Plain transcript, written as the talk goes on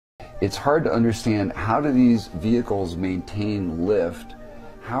it's hard to understand, how do these vehicles maintain lift?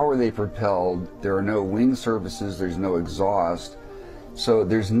 How are they propelled? There are no wing surfaces, there's no exhaust. So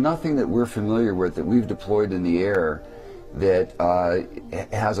there's nothing that we're familiar with that we've deployed in the air that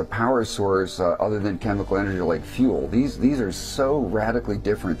has a power source other than chemical energy like fuel. These are so radically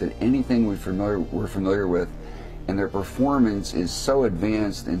different than anything we're familiar with, and their performance is so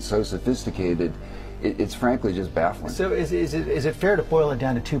advanced and so sophisticated. It's frankly just baffling. So is it fair to boil it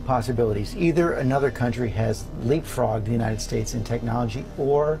down to two possibilities? Either another country has leapfrogged the United States in technology,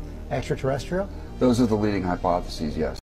 or extraterrestrial? Those are the leading hypotheses, yes.